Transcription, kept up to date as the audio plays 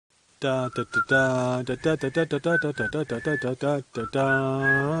Da da da da da da da da da da da da da da da da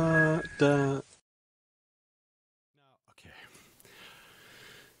da da. Okay.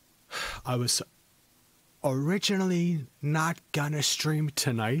 I was originally not gonna stream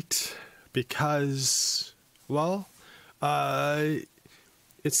tonight because, well,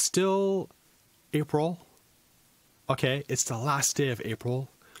 it's still April. Okay, it's the last day of April.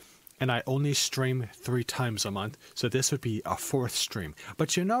 And I only stream 3 times a month, so this would be a 4th stream.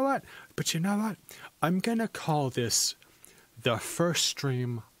 But you know what? I'm gonna call this the first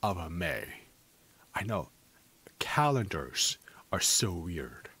stream of May. I know, calendars are so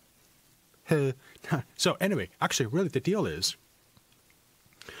weird. So anyway, actually, really the deal is,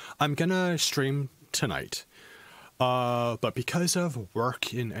 I'm gonna stream tonight. But because of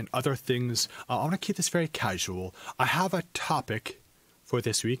work and other things, I want to keep this very casual. I have a topic for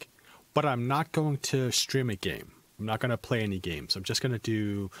this week. But I'm not going to stream a game. I'm not going to play any games. I'm just going to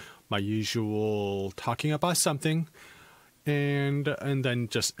do my usual talking about something, and then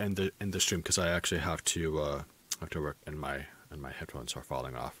just end the stream because I actually have to work and my headphones are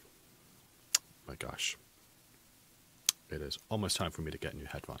falling off. My gosh, it is almost time for me to get new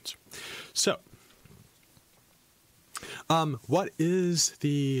headphones. So, what is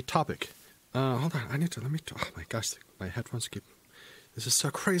the topic? Hold on, let me. Oh my gosh, my headphones keep. This is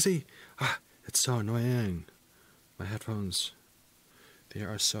so crazy. It's so annoying. My headphones, they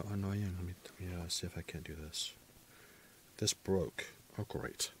are so annoying. Let me see if I can do this. This broke. Oh,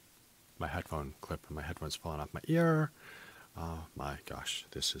 great. My headphone clip and my headphones falling off my ear. Oh my gosh,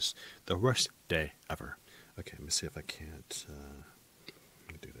 this is the worst day ever. Okay, let me see if I can't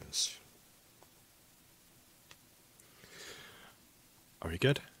do this. Are we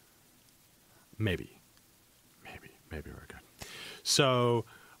good? Maybe we're good. So,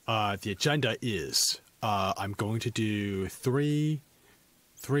 the agenda is, I'm going to do three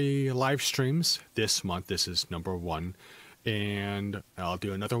live streams this month. This is number 1. And I'll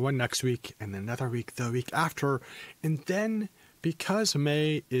do another one next week, and then another week the week after. And then, because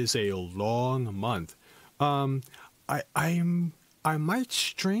May is a long month, I might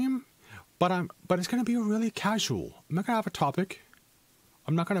stream, but it's going to be really casual. I'm not going to have a topic.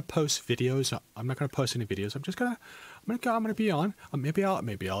 I'm not going to post videos. I'm not going to post any videos. I'm going to be on. Maybe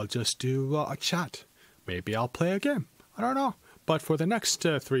I'll just do a chat. Maybe I'll play a game. I don't know. But for the next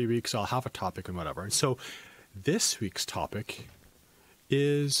 3 weeks, I'll have a topic and whatever. And so this week's topic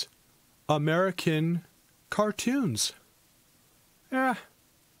is American cartoons. Yeah,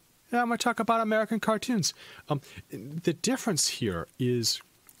 I'm going to talk about American cartoons. The difference here is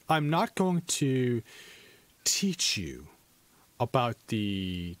I'm not going to teach you about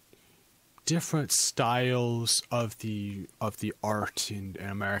the different styles of the art in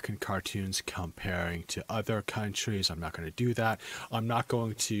American cartoons comparing to other countries. I'm not going to do that. I'm not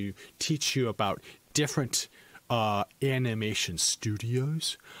going to teach you about different animation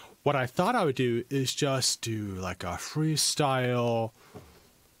studios. What I thought I would do is just do like a freestyle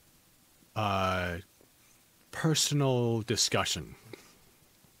personal discussion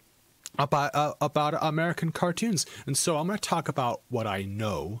about American cartoons. And so I'm going to talk about what I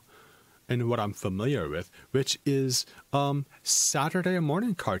know and what I'm familiar with, which is Saturday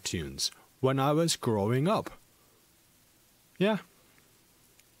morning cartoons when I was growing up. Yeah.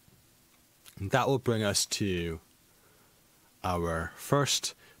 And that will bring us to our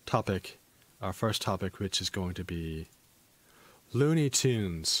first topic, which is going to be Looney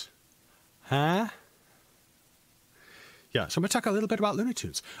Tunes. Huh? Yeah, so I'm going to talk a little bit about Looney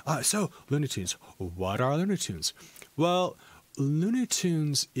Tunes. So, Looney Tunes. What are Looney Tunes? Well, Looney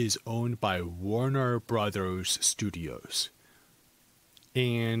Tunes is owned by Warner Brothers Studios.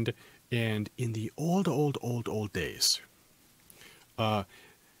 And in the old days,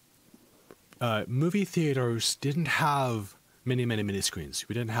 movie theaters didn't have many screens.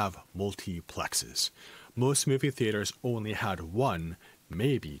 We didn't have multiplexes. Most movie theaters only had 1,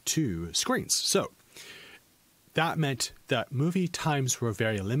 maybe 2 screens. So, that meant that movie times were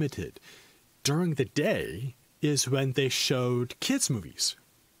very limited. During the day is when they showed kids' movies.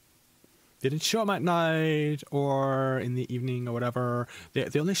 They didn't show them at night or in the evening or whatever. They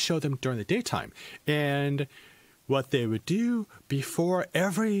only showed them during the daytime. And what they would do before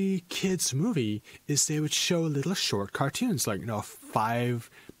every kid's movie is they would show little short cartoons, like 5,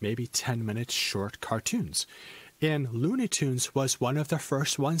 maybe 10-minute short cartoons. And Looney Tunes was one of the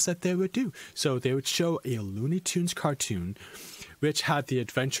first ones that they would do. So they would show a Looney Tunes cartoon, which had the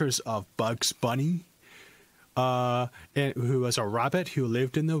adventures of Bugs Bunny, and who was a rabbit who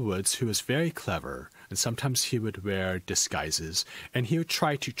lived in the woods, who was very clever. And sometimes he would wear disguises, and he would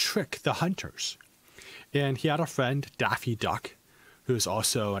try to trick the hunters. And he had a friend, Daffy Duck, who's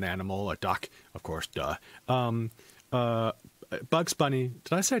also an animal, a duck, of course, duh. Bugs Bunny.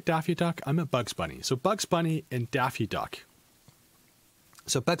 Did I say Daffy Duck? I meant Bugs Bunny. So Bugs Bunny and Daffy Duck.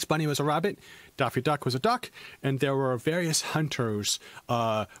 So Bugs Bunny was a rabbit, Daffy Duck was a duck, and there were various hunters.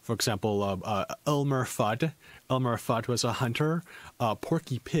 For example, Elmer Fudd. Elmer Fudd was a hunter.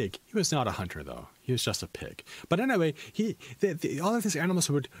 Porky Pig. He was not a hunter, though. He was just a pig. But anyway, all of these animals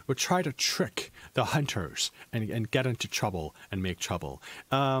would try to trick the hunters and get into trouble and make trouble.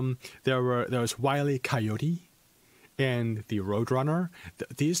 There was Wile E. Coyote and the Roadrunner.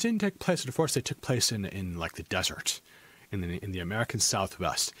 These didn't take place in the forest. They took place in like the desert. In the American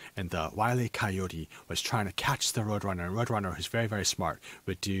Southwest, and the Wile E. Coyote was trying to catch the Roadrunner. And Roadrunner, who's very, very smart,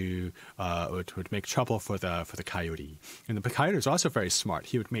 would make trouble for the coyote. And the coyote was also very smart.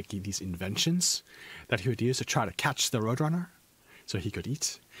 He would make these inventions that he would use to try to catch the Roadrunner, so he could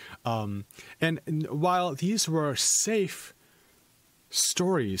eat. And while these were safe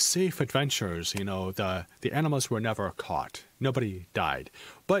stories, safe adventures, the animals were never caught. Nobody died.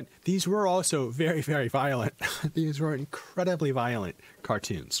 But these were also very, very violent. These were incredibly violent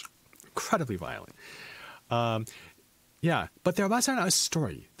cartoons. Incredibly violent. Yeah, but there wasn't a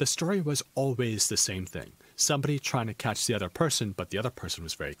story. The story was always the same thing. Somebody trying to catch the other person, but the other person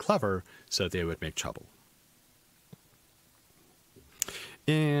was very clever, so they would make trouble.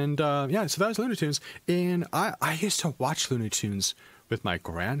 And yeah, so that was Looney Tunes. And I used to watch Looney Tunes with my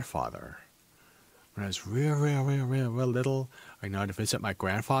grandfather. When I was real little, I know to visit my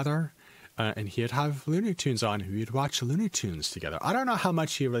grandfather, and he'd have Looney Tunes on. We'd watch Looney Tunes together. I don't know how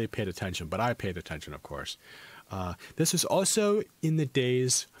much he really paid attention, but I paid attention, of course. This was also in the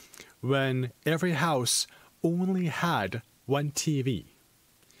days when every house only had one TV,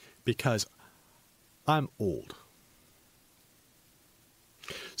 because I'm old.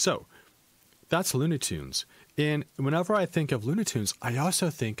 So, that's Looney Tunes. And whenever I think of Looney Tunes, I also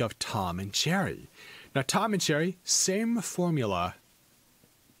think of Tom and Jerry. Now, Tom and Jerry, same formula.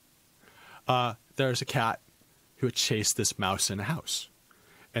 There's a cat who would chase this mouse in a house.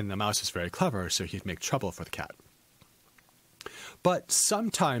 And the mouse is very clever, so he'd make trouble for the cat. But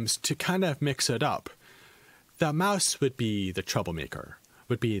sometimes, to kind of mix it up, the mouse would be the troublemaker,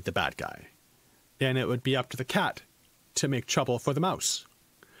 would be the bad guy. And it would be up to the cat to make trouble for the mouse.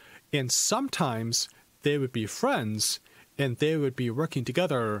 And sometimes they would be friends, and they would be working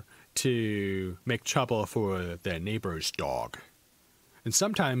together to make trouble for their neighbor's dog. And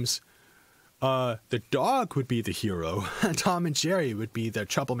sometimes the dog would be the hero. Tom and Jerry would be the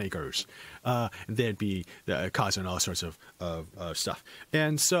troublemakers. And they'd be causing all sorts of stuff.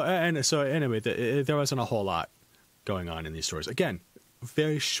 And so anyway, there wasn't a whole lot going on in these stories. Again,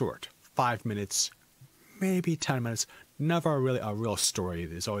 very short, 5 minutes, maybe 10 minutes. Never really a real story.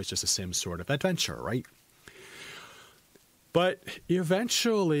 There's always just the same sort of adventure, right? But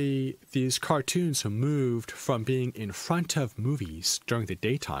eventually, these cartoons moved from being in front of movies during the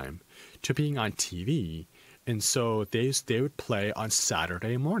daytime to being on TV. And so they would play on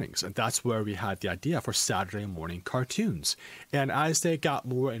Saturday mornings. And that's where we had the idea for Saturday morning cartoons. And as they got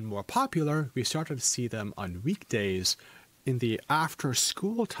more and more popular, we started to see them on weekdays in the after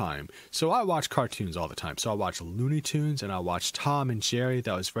school time. So I watch cartoons all the time. So I watch Looney Tunes and I watch Tom and Jerry.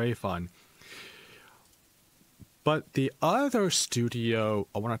 That was very fun. But the other studio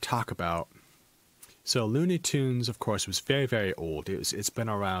I want to talk about, so Looney Tunes, of course, was very, very old. It's been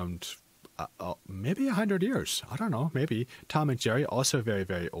around maybe 100 years. I don't know, maybe. Tom and Jerry, also very,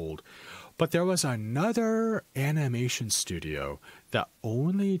 very old. But there was another animation studio that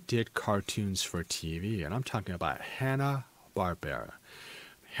only did cartoons for TV, and I'm talking about Hanna-Barbera.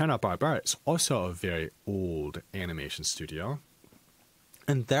 Hanna-Barbera is also a very old animation studio.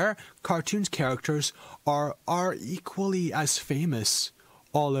 And their cartoons characters are equally as famous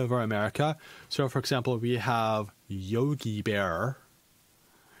all over America. So, for example, we have Yogi Bear.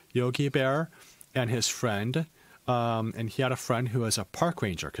 Yogi Bear and his friend. And he had a friend who was a park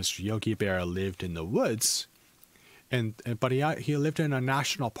ranger because Yogi Bear lived in the woods. But he lived in a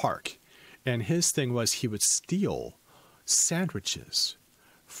national park. And his thing was he would steal sandwiches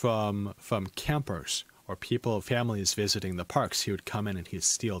from campers or families visiting the parks. He would come in and he'd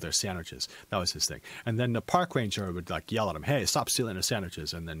steal their sandwiches. That was his thing. And then the park ranger would yell at him, "Hey, stop stealing the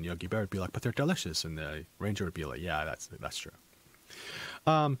sandwiches." And then Yogi Bear would be like, "But they're delicious." And the ranger would be like, "Yeah, that's true."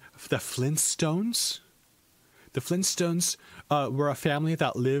 The Flintstones. The Flintstones were a family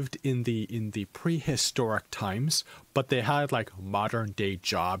that lived in the prehistoric times, but they had modern day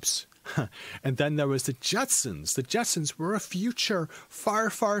jobs. And then there was the Jetsons. The Jetsons were a future, far,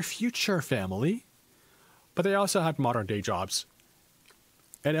 far future family. But they also had modern day jobs.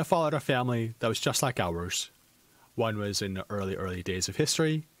 And it followed a family that was just like ours. One was in the early days of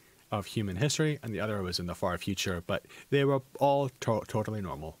history, of human history, and the other was in the far future. But they were all totally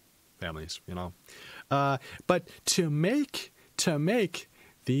normal families, you know. But to make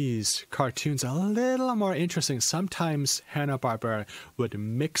these cartoons a little more interesting, sometimes Hanna-Barbera would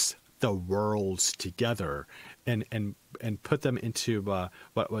mix the worlds together and put them into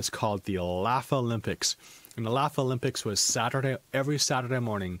what was called the Laugh Olympics. And the Laugh Olympics was every Saturday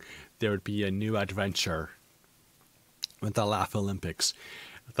morning, there would be a new adventure with the Laugh Olympics.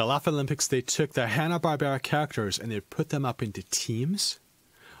 The Laugh Olympics, they took the Hanna-Barbera characters and they put them up into teams.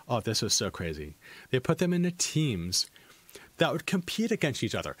 Oh, this was so crazy. They put them into teams that would compete against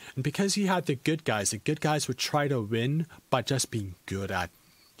each other. And because you had the good guys would try to win by just being good at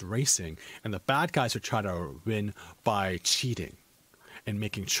racing, and the bad guys would try to win by cheating and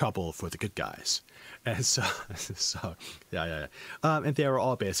making trouble for the good guys. And so yeah. And they were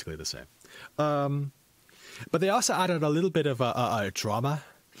all basically the same. But they also added a little bit of a drama.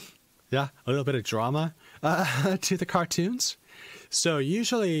 Yeah, a little bit of drama to the cartoons. So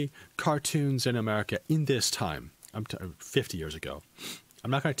usually cartoons in America in this time, 50 years ago. I'm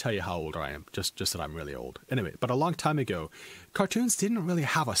not going to tell you how old I am, just that I'm really old. Anyway, but a long time ago, cartoons didn't really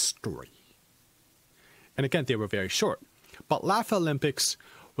have a story. And again, they were very short. But Laugh Olympics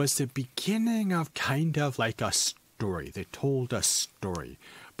was the beginning of kind of like a story. They told a story,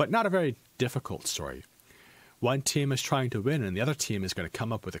 but not a very difficult story. One team is trying to win, and the other team is going to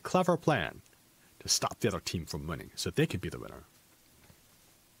come up with a clever plan to stop the other team from winning, so they could be the winner.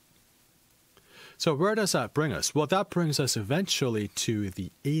 So where does that bring us? Well, that brings us eventually to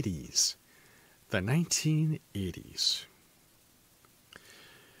the 80s, the 1980s.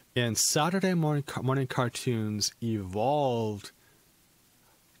 And Saturday morning cartoons evolved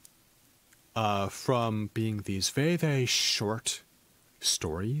from being these very, very short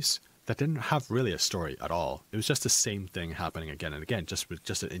stories that didn't have really a story at all. It was just the same thing happening again and again,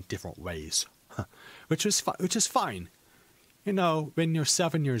 just in different ways, which is fine. You know, when you're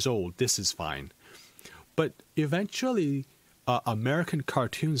 7 years old, this is fine. But eventually, American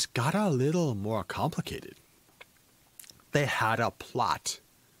cartoons got a little more complicated. They had a plot.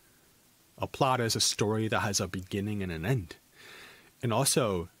 A plot is a story that has a beginning and an end. And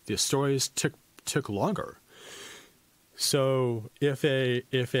also, the stories took longer. So if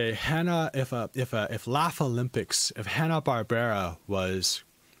Laugh Olympics, if Hanna-Barbera was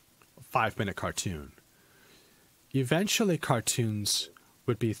a 5-minute cartoon, eventually cartoons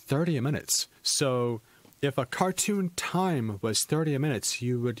would be 30 minutes. So if a cartoon time was 30 minutes,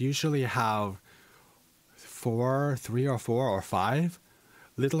 you would usually have 3 or 4 or 5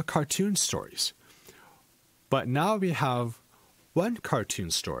 little cartoon stories. But now we have one cartoon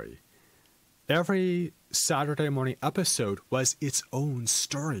story. Every Saturday morning episode was its own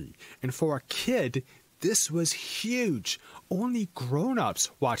story. And for a kid, this was huge. Only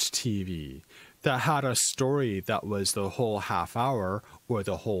grown-ups watched TV that had a story that was the whole half hour or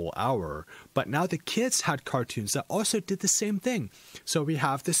the whole hour. But now the kids had cartoons that also did the same thing. So we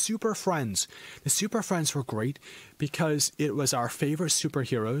have the Super Friends. The Super Friends were great because it was our favorite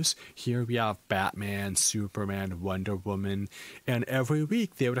superheroes. Here we have Batman, Superman, Wonder Woman, and every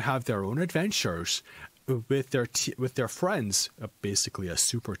week they would have their own adventures with their friends, basically a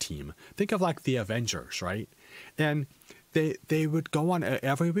super team. Think of like the Avengers, right? And they would go on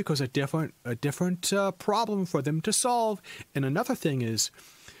every week was a different problem for them to solve. And another thing is,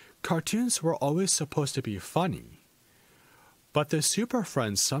 cartoons were always supposed to be funny, but the Super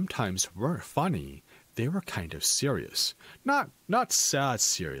Friends sometimes weren't funny. They were kind of serious, not sad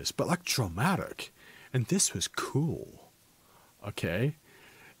serious, but like dramatic. And this was cool. Okay,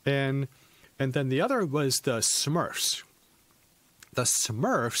 and then the other was the Smurfs. The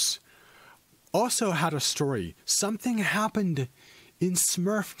Smurfs also had a story. Something happened in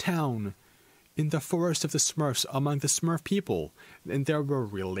Smurf Town, in the forest of the Smurfs, among the Smurf people. And there were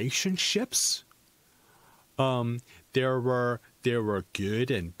relationships. There were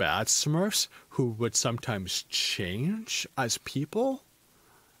good and bad Smurfs who would sometimes change as people.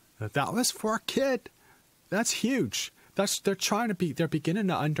 That was for a kid. That's huge. They're beginning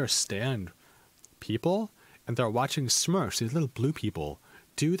to understand people, and they're watching Smurfs, these little blue people,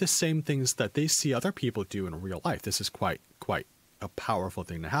 do the same things that they see other people do in real life. This is quite a powerful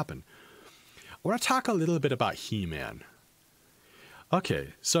thing to happen. I want to talk a little bit about He-Man.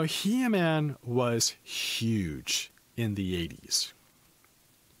 Okay, so He-Man was huge in the 80s.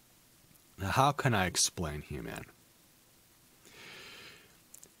 Now, how can I explain He-Man?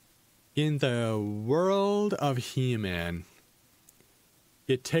 In the world of He-Man,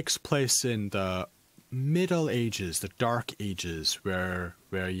 it takes place in the Middle Ages, the Dark Ages, where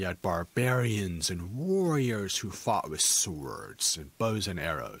you had barbarians and warriors who fought with swords and bows and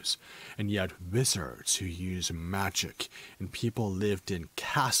arrows, and you had wizards who used magic, and people lived in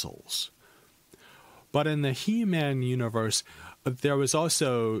castles. But in the He-Man universe, there was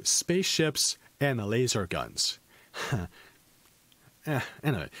also spaceships and laser guns.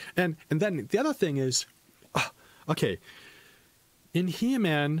 Anyway, and then the other thing is, okay, in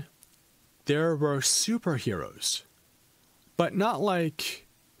He-Man, there were superheroes, but not like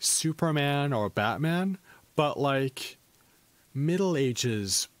Superman or Batman, but like Middle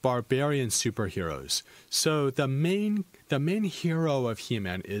Ages barbarian superheroes. So the main hero of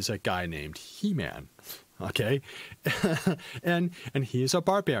He-Man is a guy named He-Man, okay, and he's a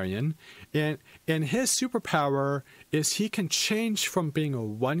barbarian, and his superpower is he can change from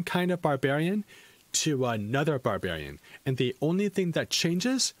being one kind of barbarian to another barbarian, and the only thing that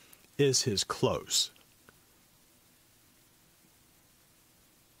changes is his clothes.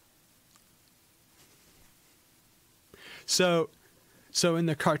 So in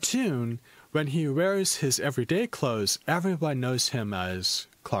the cartoon, when he wears his everyday clothes, everyone knows him as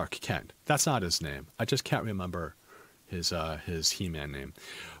Clark Kent. That's not his name. I just can't remember his He-Man name.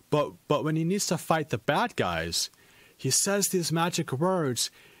 But when he needs to fight the bad guys, he says these magic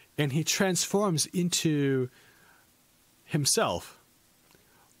words, and he transforms into himself.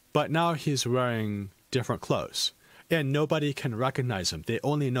 But now he's wearing different clothes, and nobody can recognize him. They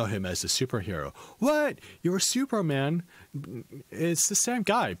only know him as a superhero. What? You're Superman? It's the same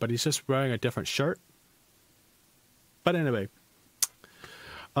guy, but he's just wearing a different shirt. But anyway,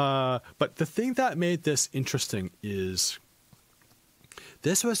 but the thing that made this interesting is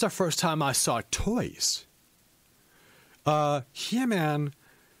this was the first time I saw toys. He-Man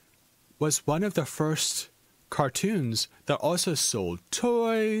was one of the first cartoons that also sold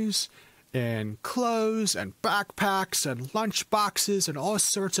toys and clothes and backpacks and lunch boxes and all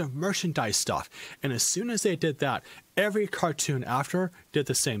sorts of merchandise stuff. And as soon as they did that, every cartoon after did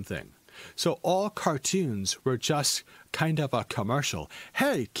the same thing. So all cartoons were just kind of a commercial.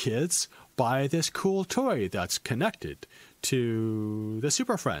 Hey kids, buy this cool toy that's connected to the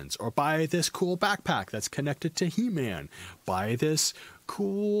Super Friends, or buy this cool backpack that's connected to He-Man, buy these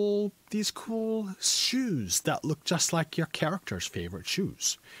cool shoes that look just like your character's favorite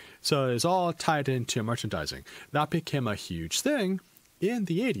shoes. So it's all tied into merchandising. That became a huge thing in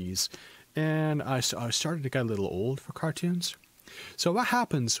the 80s, and I started to get a little old for cartoons. So what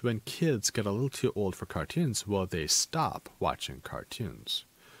happens when kids get a little too old for cartoons? Well, they stop watching cartoons.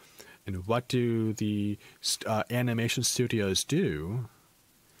 And what do the animation studios do?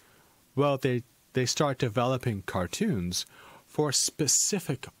 Well, they start developing cartoons for a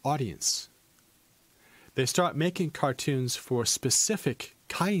specific audience. They start making cartoons for specific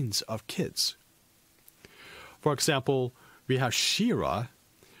kinds of kids. For example, we have She-Ra,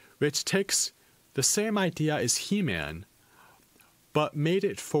 which takes the same idea as He-Man, but made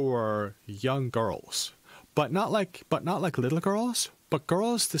it for young girls. But not like little girls, but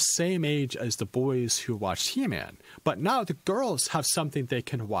girls the same age as the boys who watched He-Man. But now the girls have something they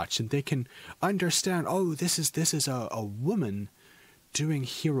can watch, and they can understand, oh, this is a woman doing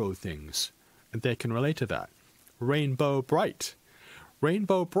hero things, and they can relate to that. Rainbow Bright.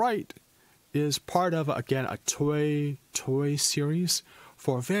 Rainbow Bright is part of, again, a toy series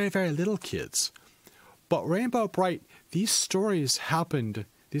for very, very little kids. But Rainbow Bright, these cartoons happened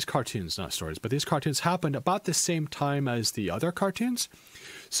about the same time as the other cartoons.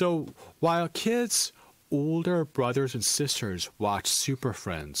 So while kids, older brothers and sisters watch Super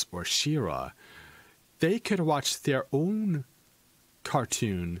Friends or She-Ra, they could watch their own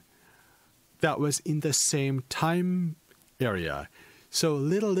cartoon that was in the same time area. So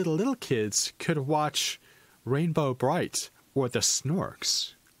little kids could watch Rainbow Bright or the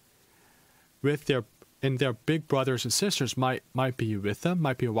Snorks with their big brothers and sisters might be with them,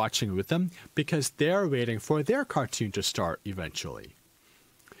 might be watching with them, because they're waiting for their cartoon to start eventually.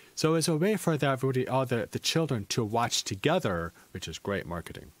 So it's a way for all the children to watch together, which is great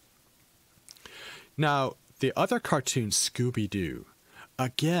marketing. Now, the other cartoon, Scooby-Doo,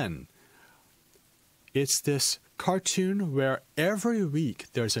 again, it's this cartoon where every week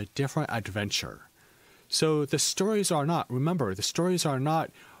there's a different adventure. So the stories are not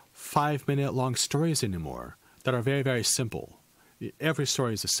 5-minute long stories anymore that are very, very simple. Every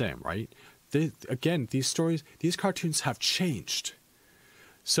story is the same, right? These cartoons have changed.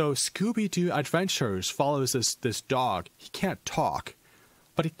 So Scooby-Doo Adventures follows this dog. He can't talk,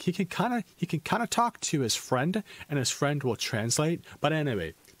 but he can kind of talk to his friend, and his friend will translate. But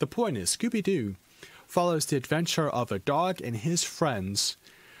anyway, the point is Scooby-Doo follows the adventure of a dog and his friends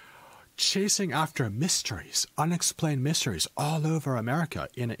chasing after mysteries, unexplained mysteries all over America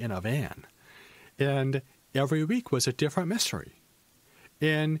in a van. And every week was a different mystery.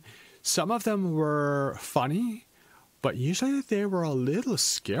 And some of them were funny, but usually they were a little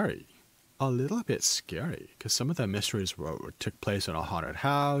scary. A little bit scary, because some of the mysteries took place in a haunted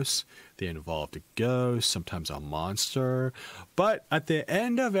house. They involved a ghost, sometimes a monster. But at the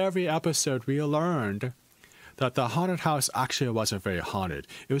end of every episode, we learned that the haunted house actually wasn't very haunted.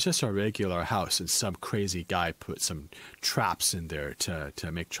 It was just a regular house, and some crazy guy put some traps in there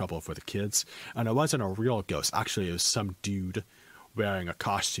to make trouble for the kids. And it wasn't a real ghost. Actually, it was some dude wearing a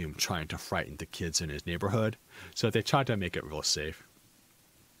costume trying to frighten the kids in his neighborhood. So they tried to make it real safe.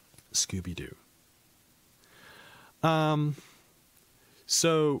 Scooby-Doo.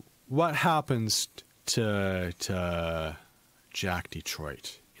 So what happens to Jack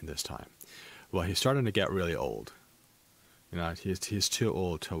Detroit in this time? Well, he's starting to get really old. You know, he's too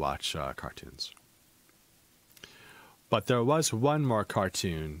old to watch cartoons. But there was one more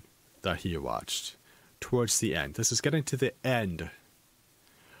cartoon that he watched towards the end. This is getting to the end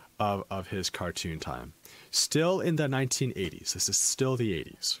of his cartoon time. Still in the 1980s. This is still the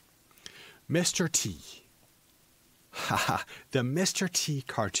 80s. Mr. T. Haha, the Mr. T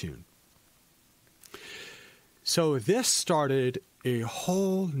cartoon. So this started a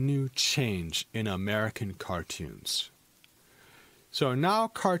whole new change in American cartoons. So now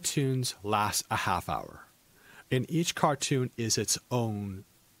cartoons last a half hour, and each cartoon is its own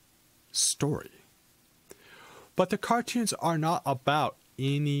story. But the cartoons are not about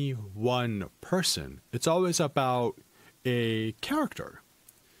any one person. It's always about a character.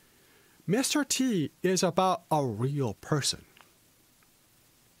 Mr. T is about a real person.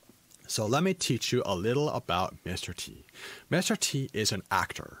 So let me teach you a little about Mr. T. Mr. T is an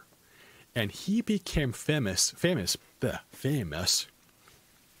actor, and he became famous.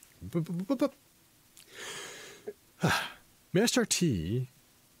 Mr. T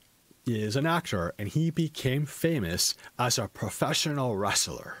is an actor, and he became famous as a professional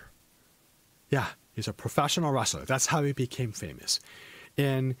wrestler. Yeah, he's a professional wrestler. That's how he became famous.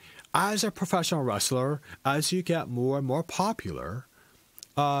 And as a professional wrestler, as you get more and more popular,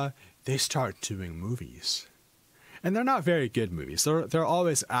 they start doing movies. And they're not very good movies. They're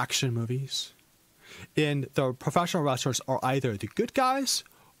always action movies. And the professional wrestlers are either the good guys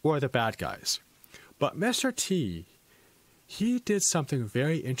or the bad guys. But Mr. T, he did something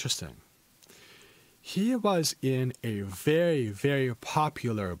very interesting. He was in a very, very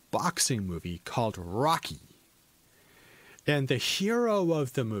popular boxing movie called Rocky. And the hero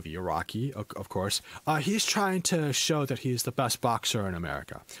of the movie, Rocky, of course, he's trying to show that he's the best boxer in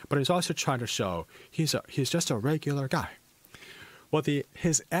America. But he's also trying to show he's just a regular guy. Well,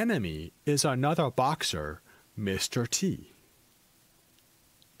 his enemy is another boxer, Mr. T.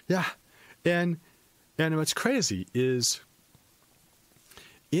 Yeah. And what's crazy is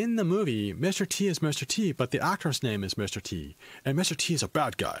in the movie, Mr. T is Mr. T, but the actor's name is Mr. T. And Mr. T is a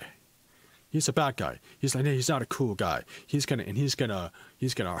bad guy. He's a bad guy. He's not a cool guy. He's gonna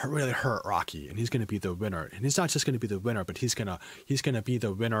really hurt Rocky, and he's gonna be the winner. And he's not just gonna be the winner, but he's gonna be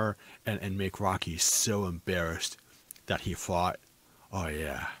the winner and make Rocky so embarrassed that he fought. Oh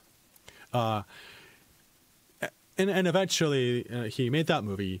yeah. And eventually he made that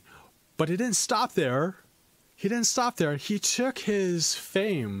movie, but he didn't stop there. He took his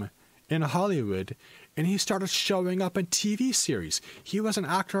fame in Hollywood and he started showing up in TV series. He was an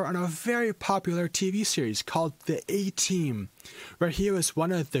actor on a very popular TV series called The A-Team, where he was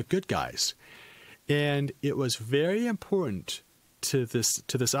one of the good guys. And it was very important to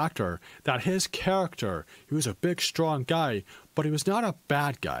this actor that his character, he was a big, strong guy, but he was not a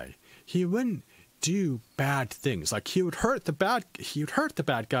bad guy. He wouldn't do bad things. Like he would hurt the bad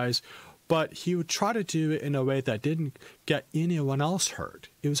guys, but he would try to do it in a way that didn't get anyone else hurt.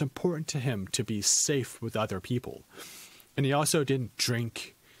 It was important to him to be safe with other people. And he also didn't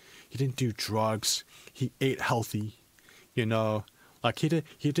drink. He didn't do drugs. He ate healthy, you know. Like he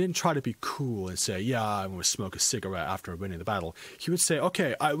didn't try to be cool and say, yeah, I'm going to smoke a cigarette after winning the battle. He would say,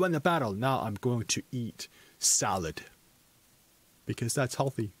 okay, I won the battle. Now I'm going to eat salad because that's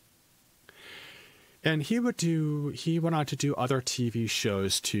healthy. And he went on to do other TV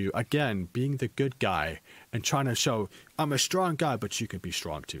shows to, again, being the good guy and trying to show, I'm a strong guy, but you can be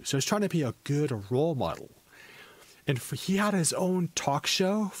strong too. So he's trying to be a good role model. And he had his own talk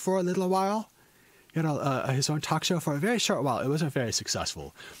show for a little while. His own talk show for a very short while. It wasn't very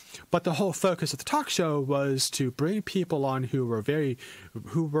successful. But the whole focus of the talk show was to bring people on who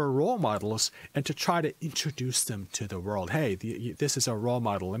were role models and to try to introduce them to the world. Hey, this is a role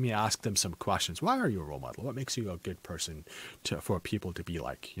model. Let me ask them some questions. Why are you a role model? What makes you a good person for people to be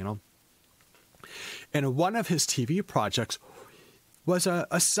like, you know? And one of his TV projects was a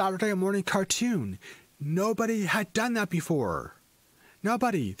Saturday morning cartoon. Nobody had done that before.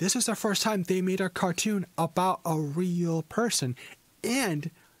 Nobody. This is the first time they made a cartoon about a real person. And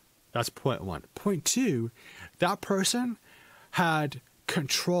that's point one. Point two, that person had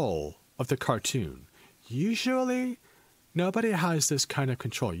control of the cartoon. Usually, nobody has this kind of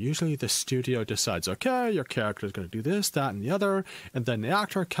control. Usually the studio decides, okay, your character is going to do this, that, and the other, and then the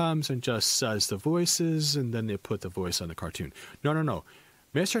actor comes and just says the voices, and then they put the voice on the cartoon. No.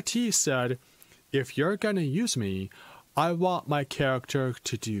 Mr. T said, if you're going to use me, I want my character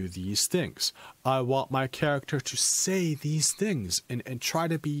to do these things. I want my character to say these things and try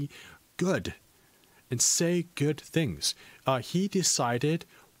to be good and say good things. He decided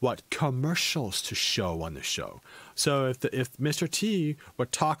what commercials to show on the show. So if Mr. T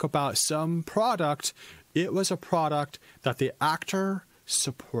would talk about some product, it was a product that the actor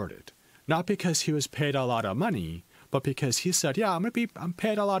supported. Not because he was paid a lot of money, but because he said, yeah, I'm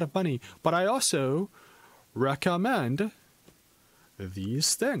paid a lot of money, but I also recommend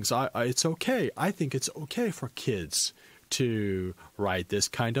these things. It's okay. I think it's okay for kids to ride this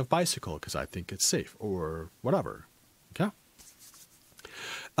kind of bicycle because I think it's safe or whatever. Okay?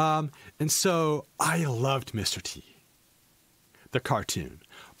 And so I loved Mr. T, the cartoon.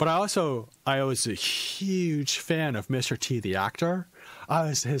 But I was a huge fan of Mr. T, the actor. I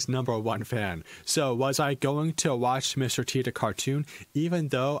was his #1 fan. So was I going to watch Mr. T, the cartoon, even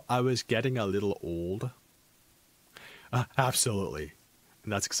though I was getting a little old? Absolutely.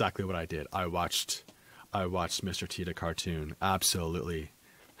 And that's exactly what I did. I watched Mr. T, the cartoon. Absolutely.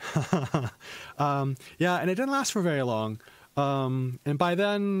 Yeah, and it didn't last for very long. And by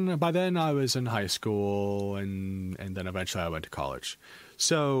then I was in high school, and then eventually I went to college.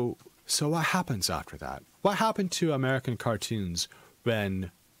 So what happens after that? What happened to American cartoons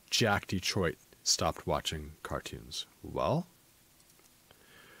when Jack Detroit stopped watching cartoons? Well,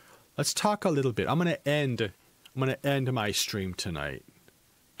 let's talk a little bit. I'm gonna end my stream tonight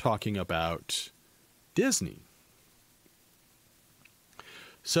talking about Disney.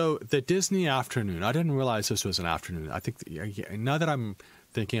 So the Disney afternoon, I didn't realize this was an afternoon. I think, now that I'm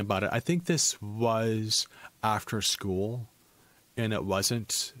thinking about it, I think this was after school and it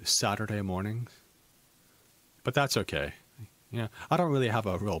wasn't Saturday morning. But that's okay. Yeah, I don't really have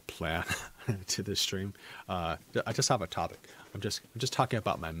a real plan to this stream. I just have a topic. I'm just talking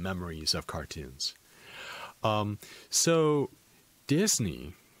about my memories of cartoons. So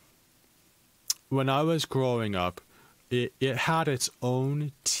Disney, when I was growing up, it had its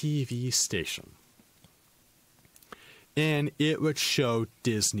own TV station. And it would show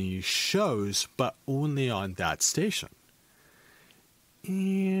Disney shows, but only on that station.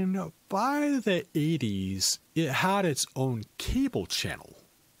 And by the 80s, it had its own cable channel.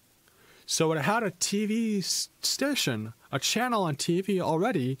 So it had a TV station, a channel on TV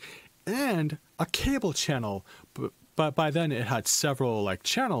already, and a cable channel. But by then, it had several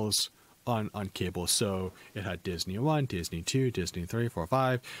channels on cable. So it had Disney 1, Disney 2, Disney 3, 4,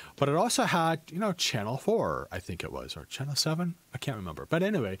 5. But it also had, Channel 4, I think it was, or Channel 7? I can't remember. But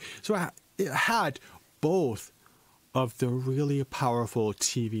anyway, so it had both of the really powerful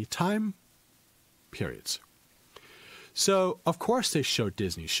TV time periods. So, of course, they showed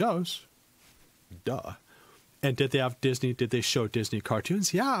Disney shows. Duh. And did they show Disney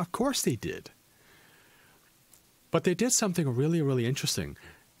cartoons? Yeah, of course they did. But they did something really, really interesting.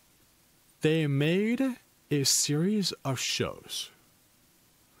 They made a series of shows.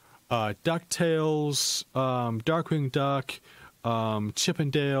 DuckTales, Darkwing Duck, Chip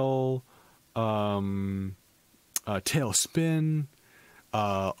and Dale, Tailspin,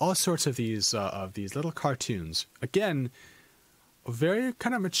 all sorts of these little cartoons. Again, very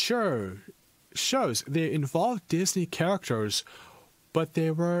kind of mature shows. They involved Disney characters, but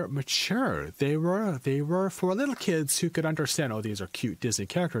they were mature. They were for little kids who could understand, oh, these are cute Disney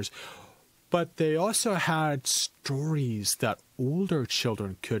characters. But they also had stories that older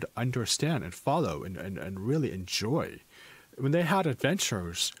children could understand and follow and really enjoy. When they had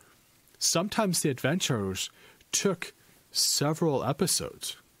adventures, sometimes the adventures took several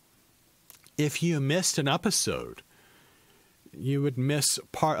episodes. If you missed an episode, you would miss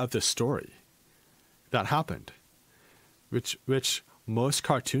part of the story that happened, which most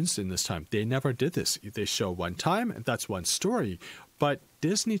cartoons in this time, they never did this. They show one time, and that's one story. But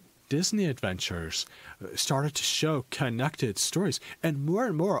Disney Adventures started to show connected stories, and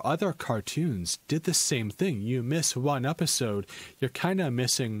more other cartoons did the same thing. You miss one episode, you're kind of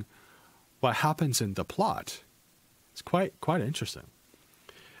missing what happens in the plot. It's quite interesting.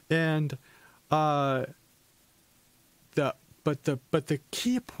 And the the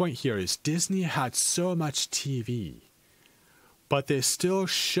key point here is Disney had so much TV, but they still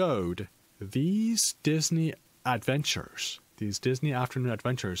showed these Disney adventures, these Disney afternoon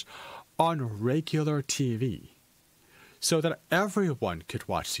adventures, on regular TV, so that everyone could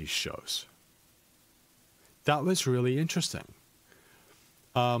watch these shows. That was really interesting.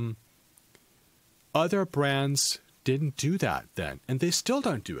 Other brands didn't do that then, and they still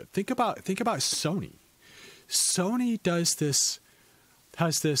don't do it. Think about Sony. Sony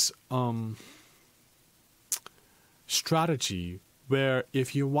has this strategy where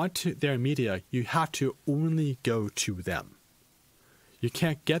if you want their media, you have to only go to them. You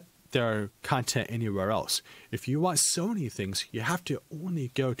can't get their content anywhere else. If you want Sony things, you have to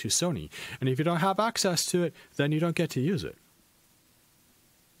only go to Sony. And if you don't have access to it, then you don't get to use it.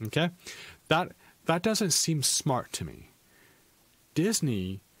 Okay? That doesn't seem smart to me.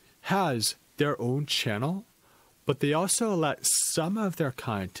 Disney has their own channel, but they also let some of their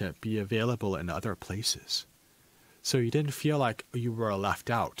content be available in other places. So you didn't feel like you were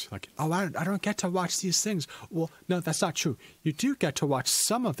left out. Like, oh, I don't get to watch these things. Well, no, that's not true. You do get to watch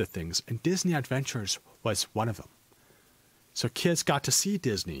some of the things, and Disney Adventures was one of them. So kids got to see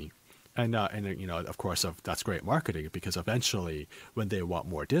Disney. And you know, of course, that's great marketing, because eventually when they want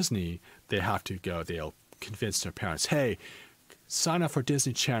more Disney, they'll convince their parents, hey, sign up for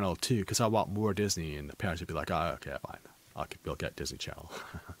Disney Channel too, because I want more Disney. And the parents would be like, oh, okay, fine. We'll get Disney Channel.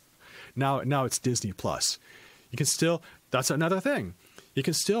 Now it's Disney Plus. You can still, that's another thing. You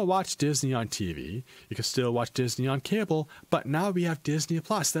can still watch Disney on TV. You can still watch Disney on cable, but now we have Disney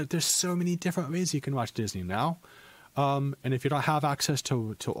Plus. There's so many different ways you can watch Disney now. And if you don't have access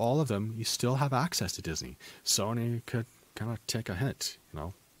to all of them, you still have access to Disney. Sony could kind of take a hint, you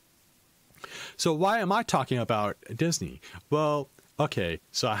know. So why am I talking about Disney? Well, okay,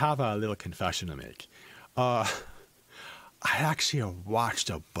 so I have a little confession to make. I actually watched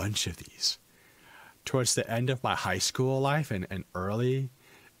a bunch of these towards the end of my high school life and early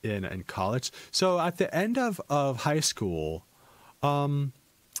in college. So at the end of high school, I don't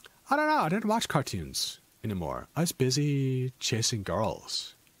know, I didn't watch cartoons anymore. I was busy chasing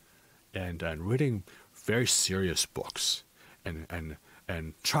girls and reading very serious books and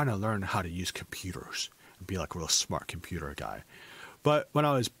trying to learn how to use computers and be like a real smart computer guy. But when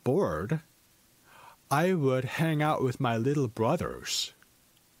I was bored, I would hang out with my little brothers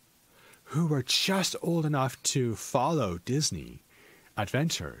who were just old enough to follow Disney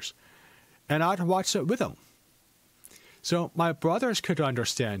Adventures, and I'd watch it with them. So my brothers could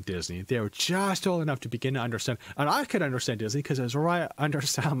understand Disney. They were just old enough to begin to understand, and I could understand Disney because it was right under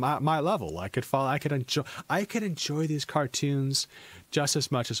my level. I could follow. I could enjoy these cartoons just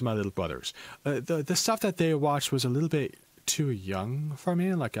as much as my little brothers. The stuff that they watched was a little bit too young for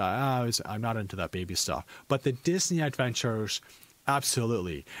me. Like I'm not into that baby stuff. But the Disney Adventures,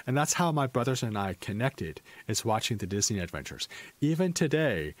 absolutely. And that's how my brothers and I connected, is watching the Disney Adventures. Even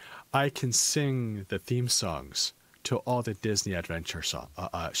today, I can sing the theme songs to all the Disney Adventure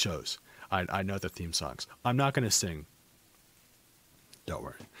shows. I know the theme songs. I'm not going to sing. Don't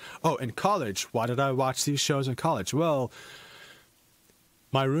worry. Oh, in college, why did I watch these shows in college? Well,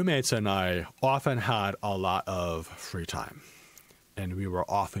 my roommates and I often had a lot of free time, and we were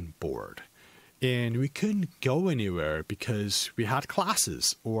often bored. And we couldn't go anywhere because we had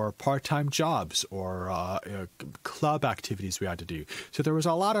classes or part-time jobs or club activities we had to do. So there was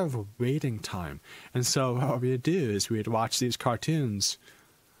a lot of waiting time. And so what we'd do is we'd watch these cartoons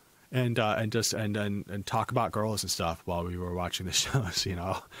and talk about girls and stuff while we were watching the shows, you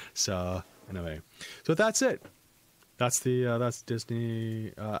know. So anyway, so that's it. That's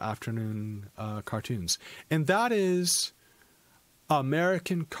Disney afternoon cartoons, and that is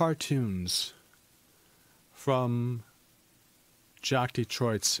American cartoons from Jack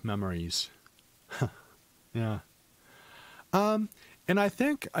Detroit's memories. Yeah. And I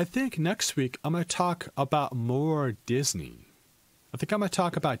think next week I'm going to talk about more Disney. I think I'm going to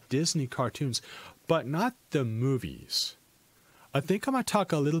talk about Disney cartoons, but not the movies. I think I'm going to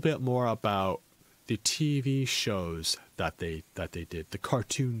talk a little bit more about the TV shows that they did, the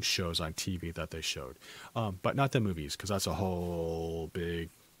cartoon shows on TV that they showed, but not the movies, because that's a whole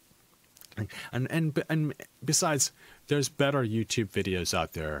big. And besides, there's better YouTube videos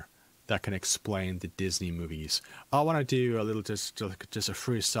out there that can explain the Disney movies. I want to do a little just a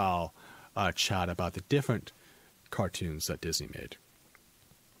freestyle chat about the different cartoons that Disney made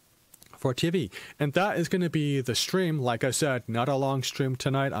for TV, and that is going to be the stream. Like I said, not a long stream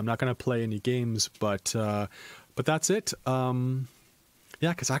tonight. I'm not going to play any games, but that's it. Yeah,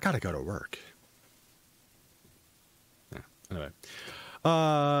 because I got to go to work. Yeah. Anyway.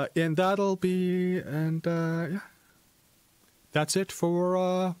 And that'll be, and yeah. that's it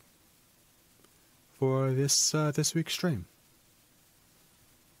for this week's stream.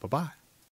 Bye-bye.